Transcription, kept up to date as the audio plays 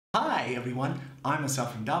Hi everyone, I'm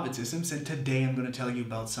Asaf from David Systems, and today I'm going to tell you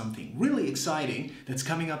about something really exciting that's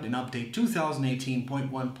coming up in update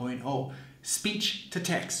 2018.1.0, speech to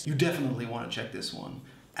text. You definitely want to check this one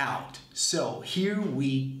out. So here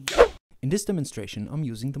we go. In this demonstration, I'm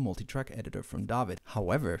using the multi-track editor from David.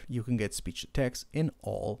 However, you can get speech-to-text in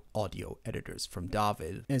all audio editors from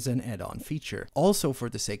David as an add-on feature. Also,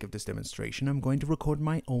 for the sake of this demonstration, I'm going to record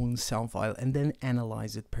my own sound file and then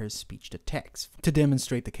analyze it per speech-to-text. To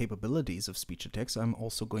demonstrate the capabilities of speech-to-text, I'm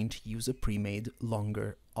also going to use a pre-made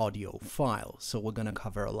longer audio file. So we're going to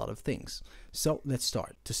cover a lot of things. So let's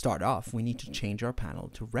start. To start off, we need to change our panel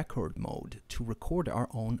to record mode to record our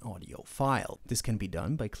own audio file. This can be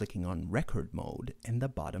done by clicking on record mode in the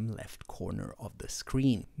bottom left corner of the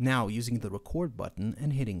screen. Now, using the record button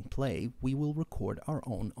and hitting play, we will record our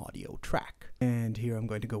own audio track. And here I'm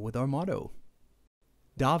going to go with our motto.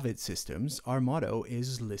 David Systems, our motto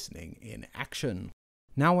is listening in action.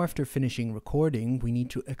 Now, after finishing recording, we need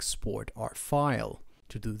to export our file.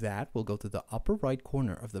 To do that, we'll go to the upper right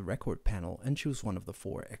corner of the record panel and choose one of the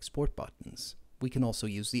 4 export buttons. We can also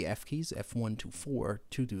use the F keys, F1 to 4,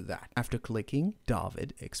 to do that. After clicking,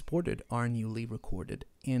 David exported our newly recorded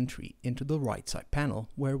entry into the right side panel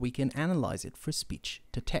where we can analyze it for speech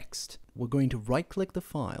to text. We're going to right-click the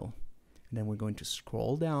file, and then we're going to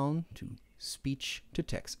scroll down to speech to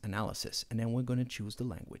text analysis, and then we're going to choose the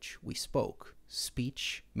language we spoke,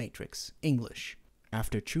 speech matrix English.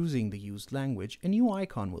 After choosing the used language, a new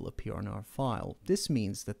icon will appear on our file. This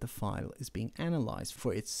means that the file is being analyzed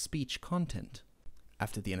for its speech content.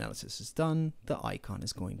 After the analysis is done, the icon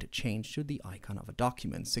is going to change to the icon of a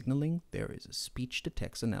document, signaling there is a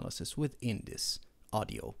speech-to-text analysis within this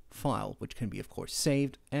audio file, which can be of course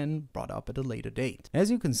saved and brought up at a later date. As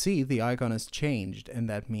you can see, the icon has changed, and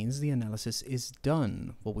that means the analysis is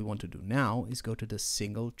done. What we want to do now is go to the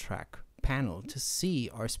single track panel to see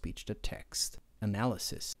our speech-to-text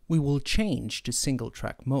analysis. We will change to single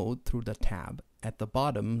track mode through the tab at the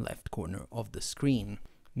bottom left corner of the screen.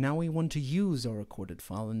 Now we want to use our recorded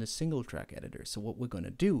file in the single track editor. So what we're going to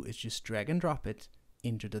do is just drag and drop it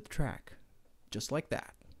into the track, just like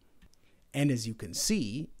that. And as you can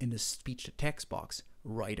see in the speech to text box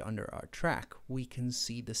right under our track, we can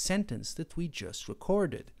see the sentence that we just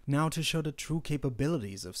recorded. Now, to show the true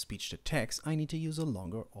capabilities of speech to text, I need to use a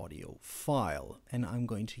longer audio file, and I'm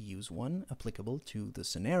going to use one applicable to the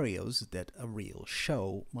scenarios that a real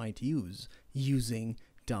show might use using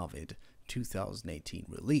David 2018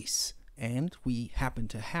 release. And we happen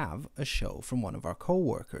to have a show from one of our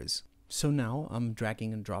co-workers. So now I'm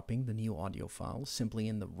dragging and dropping the new audio file simply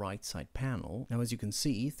in the right side panel. Now, as you can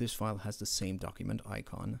see, this file has the same document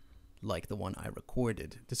icon like the one I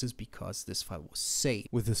recorded. This is because this file was saved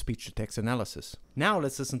with the speech-to-text analysis. Now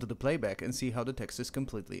let's listen to the playback and see how the text is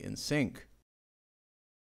completely in sync.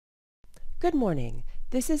 Good morning.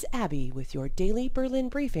 This is Abby with your daily Berlin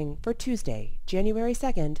briefing for Tuesday, January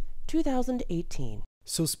 2nd, 2018.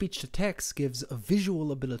 So speech-to-text gives a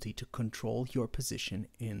visual ability to control your position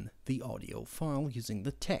in the audio file using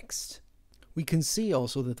the text. We can see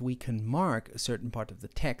also that we can mark a certain part of the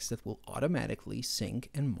text that will automatically sync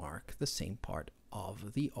and mark the same part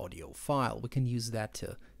of the audio file. We can use that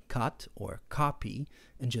to cut or copy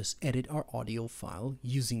and just edit our audio file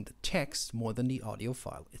using the text more than the audio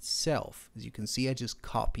file itself. As you can see, I just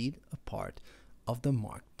copied a part of the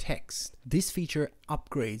marked text. This feature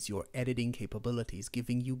upgrades your editing capabilities,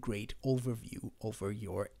 giving you great overview over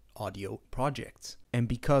your audio projects. And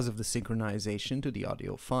because of the synchronization to the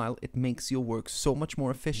audio file, it makes your work so much more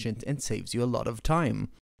efficient and saves you a lot of time.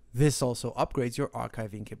 This also upgrades your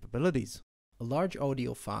archiving capabilities. A large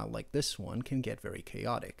audio file like this one can get very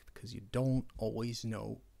chaotic because you don't always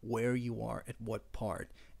know where you are at what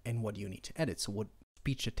part and what you need to edit. So what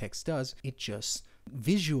speech to text does, it just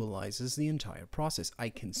visualizes the entire process. I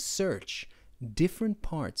can search different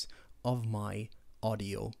parts of my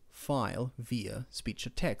audio file via speech to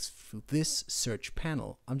text through this search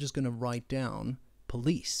panel. I'm just going to write down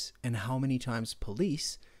police and how many times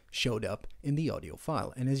police showed up in the audio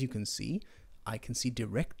file. And as you can see, I can see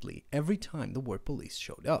directly every time the word police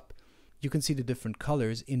showed up. You can see the different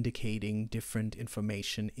colors indicating different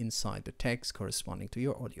information inside the text corresponding to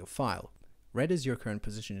your audio file. Red is your current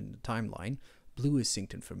position in the timeline, blue is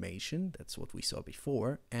synced information, that's what we saw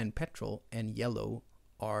before, and petrol and yellow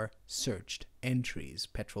are searched entries,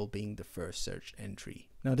 petrol being the first searched entry.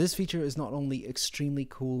 Now, this feature is not only extremely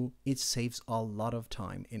cool, it saves a lot of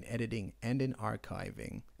time in editing and in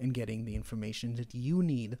archiving and getting the information that you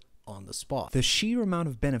need on the spot. The sheer amount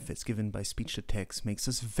of benefits given by speech-to-text makes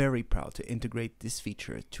us very proud to integrate this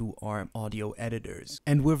feature to our audio editors.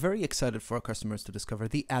 And we're very excited for our customers to discover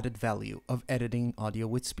the added value of editing audio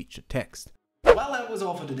with speech-to-text. Well, that was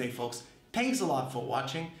all for today, folks. Thanks a lot for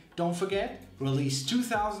watching. Don't forget, release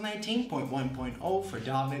 2018.1.0 for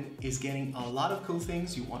David is getting a lot of cool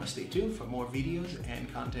things. You want to stay tuned for more videos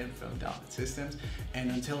and content from David Systems.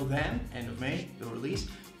 And until then, end of May, the release,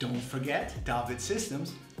 don't forget David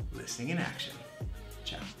Systems, listening in action.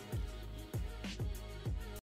 Ciao.